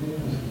tomorrow.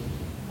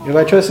 If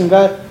I trust in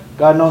God,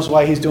 God knows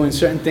why He's doing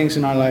certain things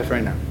in our life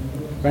right now.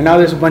 Right now,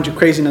 there's a bunch of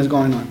craziness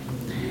going on,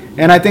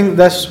 and I think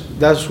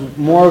that's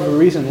more of a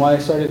reason why I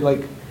started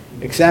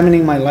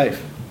examining my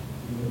life.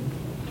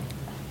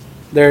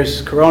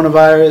 There's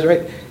coronavirus,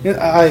 right?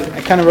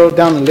 I kind of wrote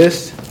down the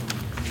list.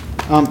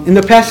 In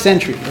the past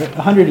century, right,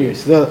 100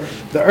 years, the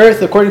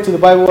earth, according to the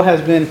Bible,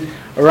 has been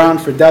around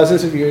for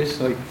thousands of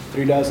years, like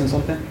 3,000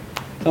 something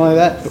like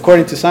that.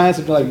 According to science,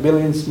 it's been like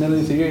billions,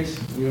 millions of years,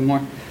 even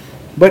more.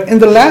 But in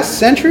the last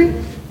century,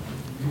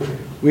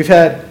 we've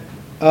had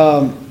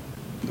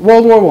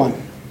World War I, all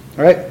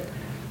right?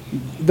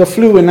 The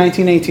flu in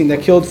 1918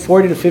 that killed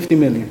 40 to 50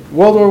 million.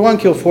 World War I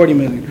killed 40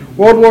 million.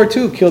 World War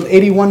II killed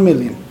 81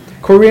 million.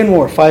 Korean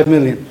War, 5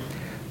 million.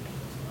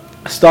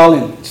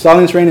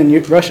 Stalin's reign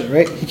in Russia,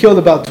 right? He killed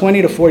about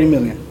 20 to 40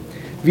 million.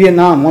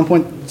 Vietnam,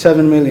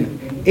 1.7 million.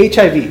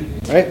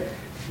 HIV, right?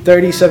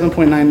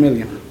 37.9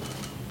 million.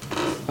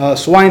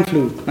 Swine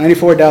flu,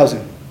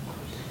 94,000.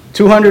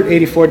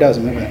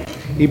 284,000,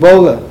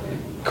 Ebola,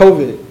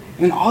 COVID,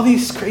 and all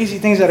these crazy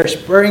things that are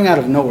spurring out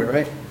of nowhere,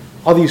 right?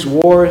 All these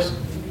wars,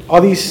 all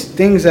these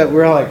things that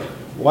we're like,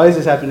 why is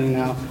this happening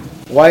now?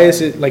 Why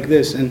is it like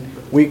this? And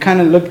we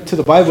kind of look to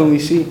the Bible and we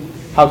see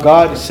how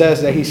God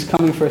says that He's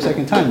coming for a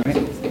second time, right?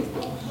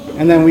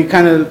 And then we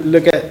kind of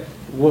look at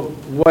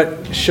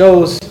what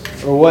shows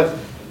or what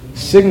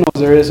signals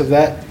there is of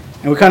that,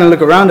 and we kind of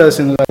look around us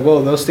and we're like,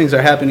 whoa, those things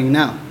are happening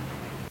now.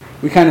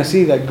 We kind of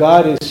see that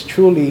God is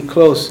truly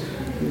close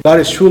God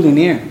is truly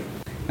near.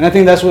 And I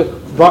think that's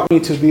what brought me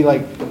to be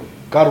like,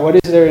 God, what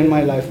is there in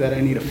my life that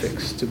I need to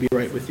fix to be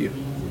right with you?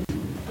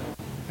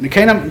 And it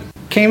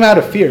came out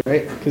of fear,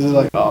 right? Because it's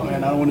like, oh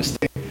man, I don't want to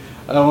stay.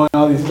 I don't want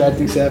all these bad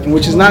things to happen,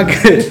 which is not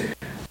good.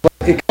 But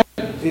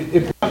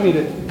it brought me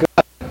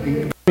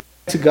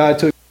to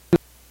God.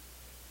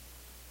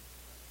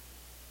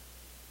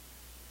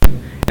 I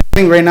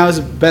think right now is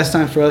the best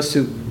time for us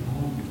to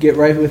get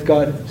right with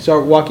God,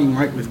 start walking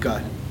right with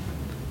God.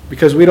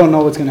 Because we don't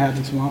know what's going to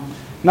happen tomorrow.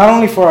 Not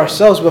only for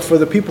ourselves, but for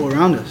the people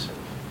around us.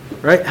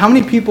 Right? How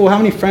many people, how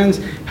many friends,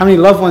 how many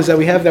loved ones that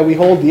we have that we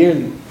hold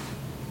dearly?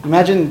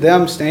 Imagine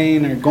them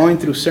staying or going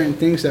through certain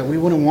things that we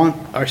wouldn't want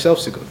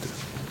ourselves to go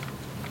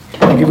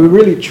through. Like if we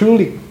really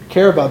truly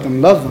care about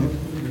them, love them,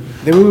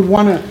 then we would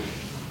want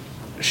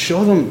to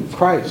show them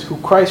Christ, who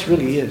Christ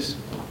really is.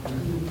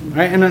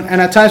 Right? And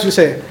at times we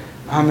say,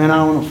 oh man, I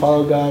don't want to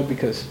follow God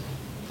because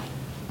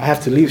I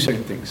have to leave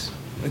certain things.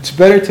 It's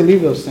better to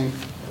leave those things.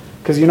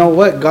 Because you know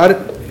what? God,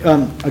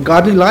 a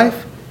godly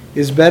life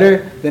is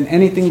better than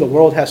anything the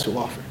world has to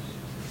offer.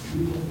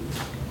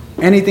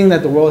 Anything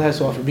that the world has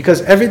to offer.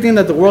 Because everything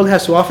that the world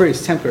has to offer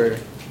is temporary.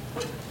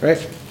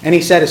 Right?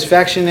 Any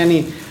satisfaction,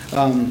 any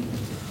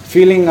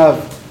feeling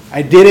of,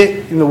 I did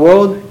it in the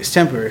world is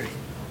temporary.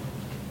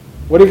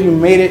 What if you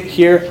made it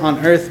here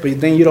on earth, but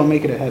then you don't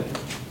make it to heaven?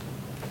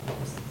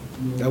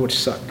 That would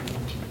suck.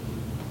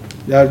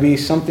 That would be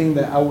something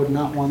that I would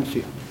not want to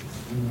feel.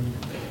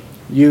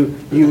 You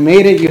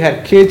made it, you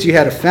had kids, you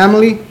had a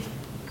family,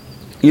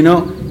 you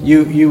know,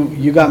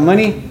 you got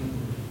money,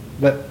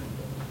 but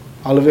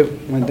all of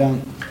it went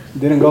down,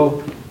 didn't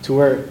go to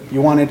where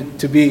you wanted it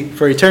to be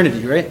for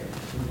eternity, right?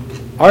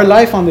 Our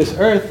life on this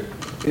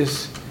earth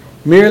is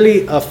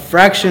merely a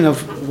fraction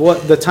of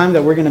what the time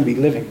that we're going to be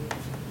living,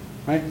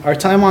 right? Our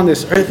time on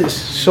this earth is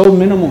so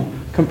minimal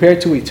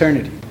compared to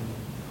eternity.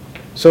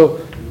 So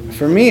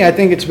for me, I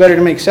think it's better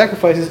to make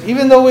sacrifices,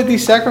 even though with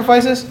these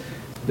sacrifices,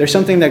 there's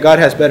something that God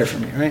has better for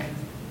me, right?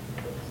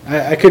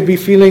 I could be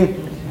feeling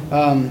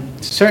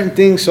certain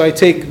things, so I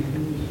take,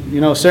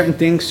 certain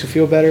things to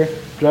feel better,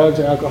 drugs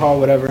or alcohol,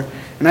 whatever.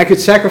 And I could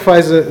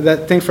sacrifice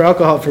that thing for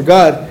alcohol for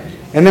God.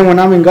 And then when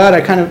I'm in God,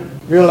 I kind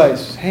of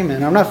realize, hey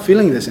man, I'm not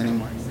feeling this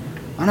anymore.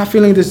 I'm not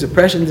feeling this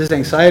depression, this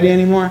anxiety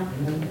anymore.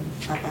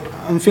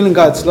 I'm feeling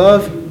God's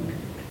love.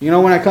 When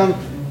I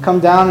come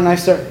down and I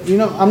start,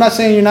 I'm not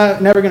saying you're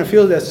never going to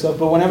feel that stuff,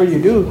 but whenever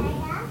you do,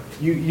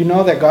 you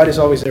know that God is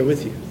always there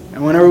with you.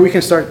 And whenever we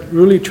can start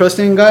really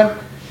trusting in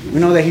God, we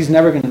know that He's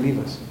never going to leave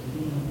us.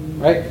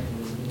 Right?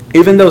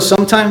 Even though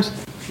sometimes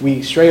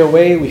we stray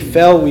away, we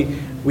fail,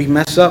 we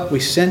mess up, we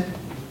sin,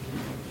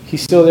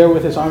 He's still there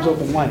with His arms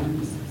open wide.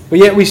 But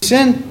yet we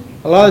sin.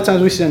 A lot of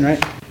times we sin,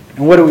 right?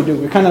 And what do?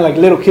 We're kind of like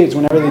little kids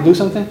whenever they do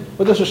something.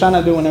 What does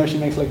Shoshana do whenever she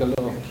makes like a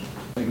little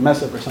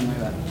mess up or something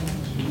like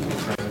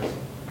that?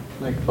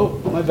 Like, oh,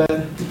 my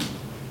bad.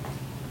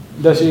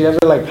 Does she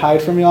ever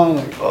hide from y'all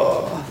and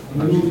oh?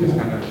 She just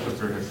kind of puts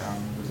her head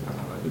down. Just kind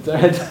of With her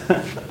head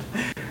down.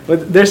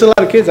 But there's a lot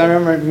of kids. I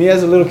remember me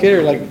as a little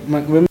kid, or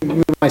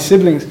my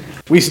siblings,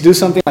 we used to do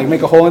something like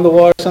make a hole in the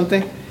wall or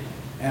something,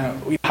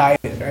 and we'd hide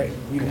it, right?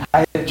 We'd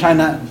hide it, try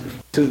not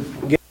to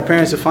get our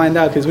parents to find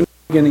out because we're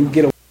going to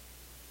get away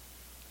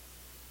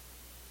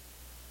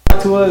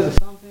to us or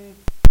something.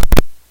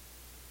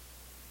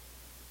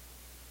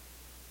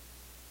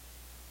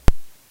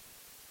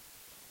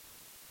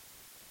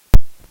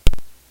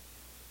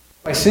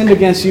 If I sinned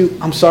against you,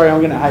 I'm sorry, I'm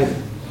going to hide it.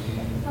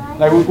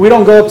 Like, we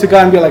don't go up to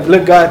God and be like,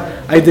 look,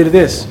 God, I did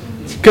this.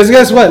 Because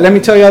guess what? Let me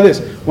tell you all this.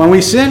 When we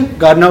sin,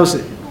 God knows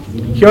it.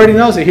 He already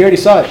knows it. He already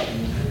saw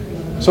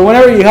it. So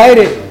whenever you hide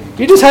it,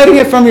 you're just hiding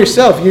it from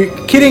yourself.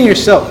 You're kidding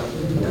yourself.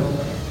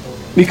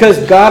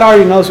 Because God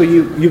already knows what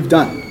you've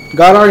done.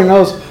 God already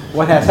knows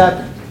what has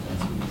happened.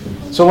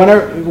 So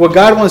what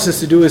God wants us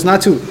to do is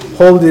not to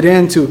hold it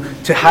in, to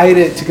hide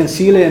it, to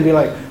conceal it and be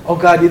like, oh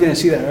God, you didn't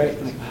see that, right?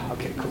 Like,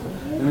 okay, cool.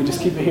 Let me just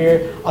keep it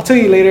here. I'll tell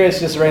you later. It's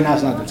just right now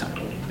is not the time.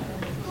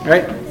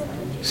 Right?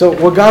 So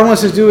what God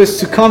wants us to do is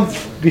to come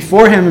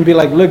before Him and be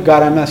like, look,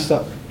 God, I messed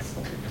up.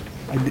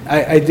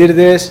 I did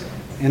this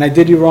and I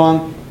did you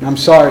wrong and I'm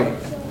sorry.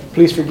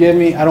 Please forgive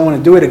me. I don't want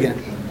to do it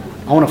again.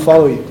 I want to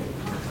follow you.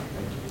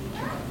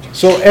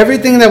 So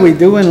everything that we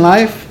do in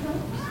life,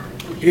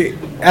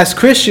 as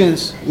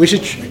Christians, we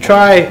should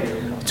try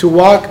to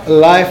walk a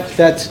life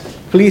that's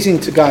pleasing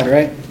to God,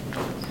 right?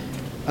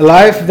 A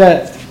life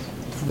that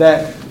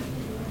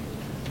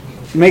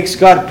makes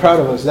God proud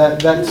of us.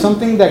 That's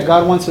something that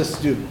God wants us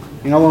to do.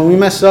 When we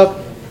mess up,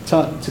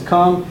 to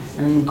come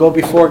and go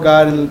before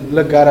God and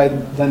look, God, I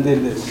done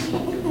did this.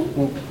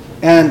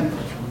 And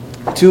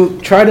to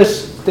try to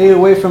stay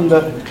away from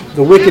the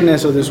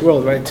wickedness of this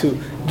world, right?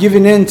 To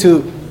giving in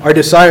to our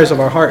desires of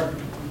our heart.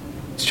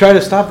 To try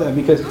to stop that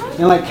because,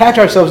 catch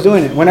ourselves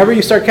doing it. Whenever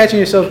you start catching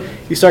yourself,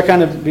 you start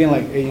kind of being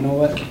like, hey, you know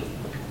what?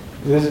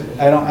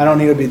 I don't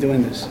need to be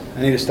doing this.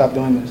 I need to stop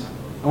doing this.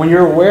 And when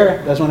you're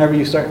aware, that's whenever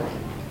you start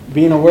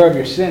being aware of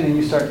your sin and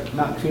you start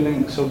not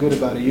feeling so good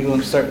about it. You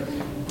don't start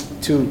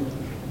to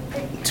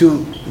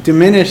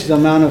diminish the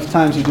amount of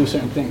times you do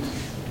certain things.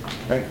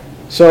 Right?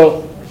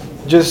 So,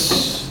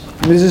 this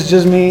is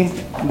just me,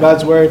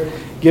 God's word,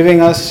 giving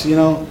us,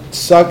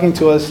 sucking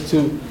to us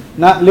to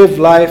not live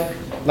life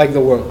like the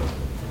world,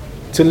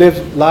 to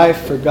live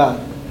life for God,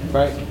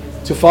 right?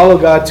 To follow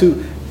God,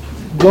 to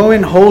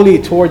going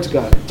holy towards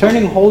God,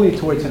 turning holy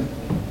towards Him,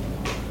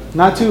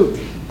 not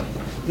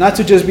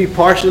to just be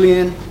partially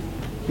in,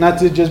 not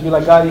to just be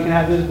like, God, you can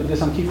have this, but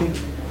this I'm keeping,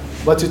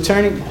 but to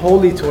turning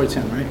holy towards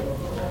Him, right?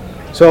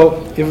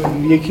 So if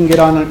you can get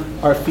on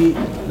our feet,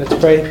 let's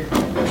pray.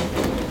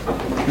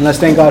 And let's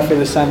thank God for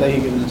this time that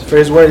He's given us, for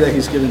His word that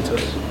He's given to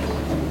us.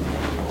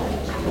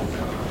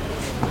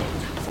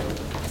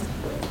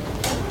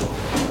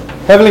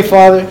 Heavenly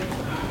Father,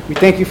 we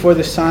thank You for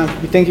this time.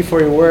 We thank You for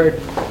Your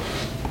word,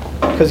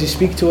 because You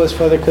speak to us,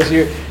 Father, because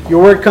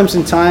your word comes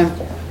in time,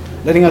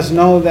 letting us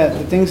know that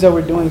the things that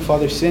we're doing,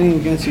 Father, sinning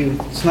against You,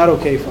 it's not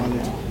okay, Father.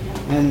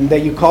 And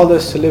that You called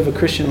us to live a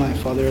Christian life,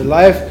 Father, a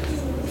life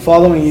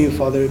following You,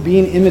 Father,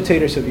 being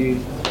imitators of You.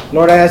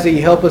 Lord, I ask that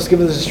You help us,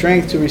 give us the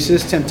strength to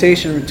resist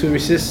temptation, to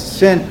resist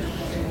sin,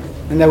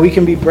 and that we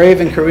can be brave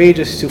and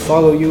courageous to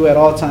follow You at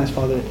all times,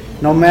 Father.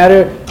 No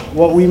matter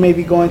what we may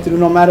be going through,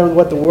 no matter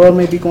what the world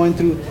may be going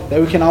through, that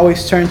we can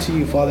always turn to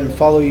You, Father, and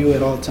follow You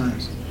at all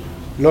times.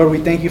 Lord, we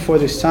thank You for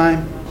this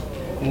time,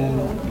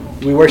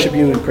 and we worship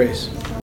You in praise.